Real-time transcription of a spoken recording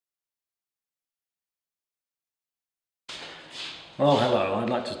Well, hello, I'd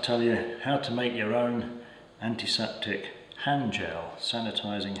like to tell you how to make your own antiseptic hand gel,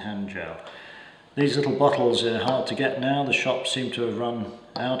 sanitizing hand gel. These little bottles are hard to get now, the shops seem to have run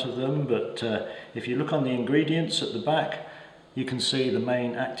out of them, but if you look on the ingredients at the back, you can see the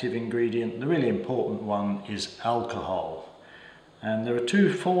main active ingredient. The really important one is alcohol. And there are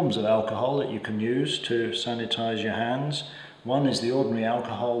two forms of alcohol that you can use to sanitize your hands. One is the ordinary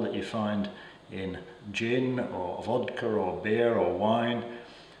alcohol that you find in gin or vodka or beer or wine,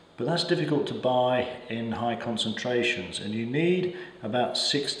 but that's difficult to buy in high concentrations, and you need about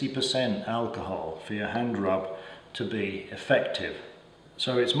 60% alcohol for your hand rub to be effective.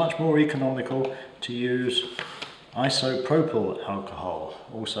 So it's much more economical to use isopropyl alcohol,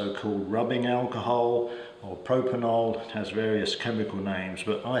 also called rubbing alcohol or propanol. It has various chemical names,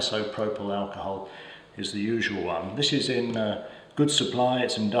 but isopropyl alcohol is the usual one. This is in good supply,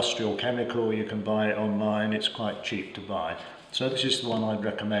 it's industrial chemical, you can buy it online, it's quite cheap to buy. So this is the one I'd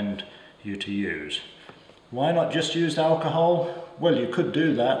recommend you to use. Why not just use alcohol? Well, you could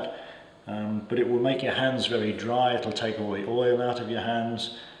do that, but it will make your hands very dry, it'll take all the oil out of your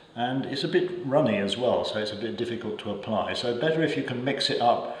hands, and it's a bit runny as well, so it's a bit difficult to apply. So better if you can mix it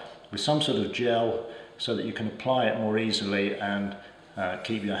up with some sort of gel so that you can apply it more easily and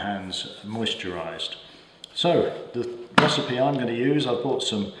keep your hands moisturized. So the recipe I'm going to use, I've bought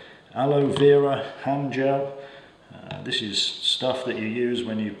some aloe vera hand gel. This is stuff that you use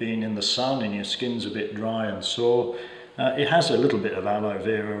when you've been in the sun and your skin's a bit dry and sore. It has a little bit of aloe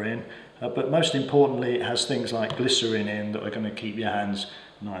vera in, but most importantly it has things like glycerin in that are going to keep your hands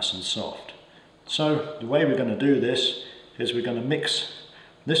nice and soft. So the way we're going to do this is we're going to mix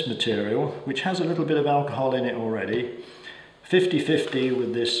this material, which has a little bit of alcohol in it already, 50-50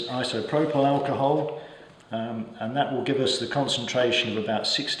 with this isopropyl alcohol, and that will give us the concentration of about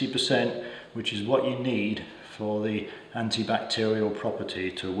 60%, which is what you need for the antibacterial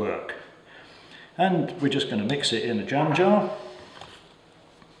property to work. And we're just going to mix it in a jam jar.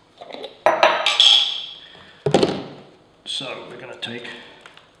 So we're going to take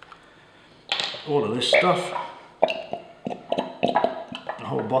all of this stuff, a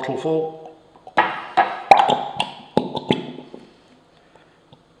whole bottle full.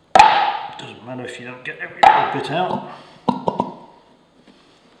 Doesn't matter if you don't get every little bit out.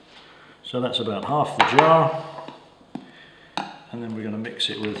 So that's about half the jar, and then we're going to mix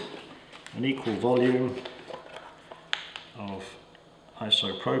it with an equal volume of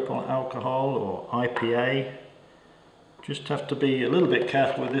isopropyl alcohol or IPA. Just have to be a little bit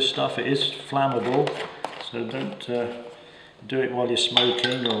careful with this stuff, it is flammable, so don't do it while you're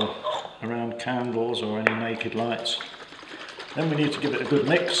smoking or around candles or any naked lights. Then we need to give it a good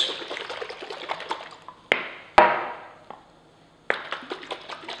mix.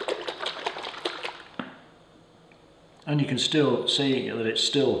 And you can still see that it's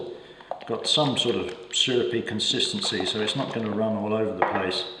still got some sort of syrupy consistency, so it's not going to run all over the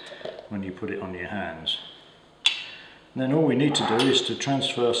place when you put it on your hands. And then all we need to do is to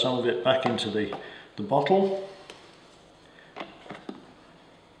transfer some of it back into the bottle.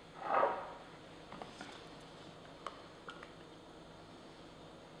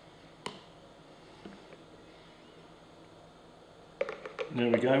 There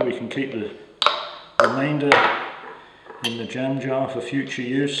we go, we can keep the remainder in the jam jar for future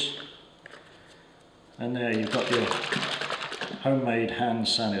use. And there you've got your homemade hand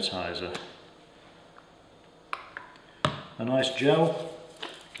sanitizer. A nice gel,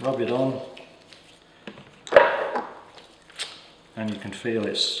 rub it on, and you can feel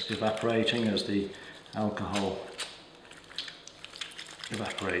it's evaporating as the alcohol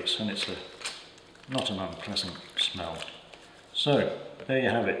evaporates, and it's not an unpleasant smell. So there you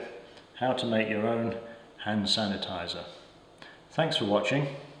have it, how to make your own hand sanitizer. Thanks for watching.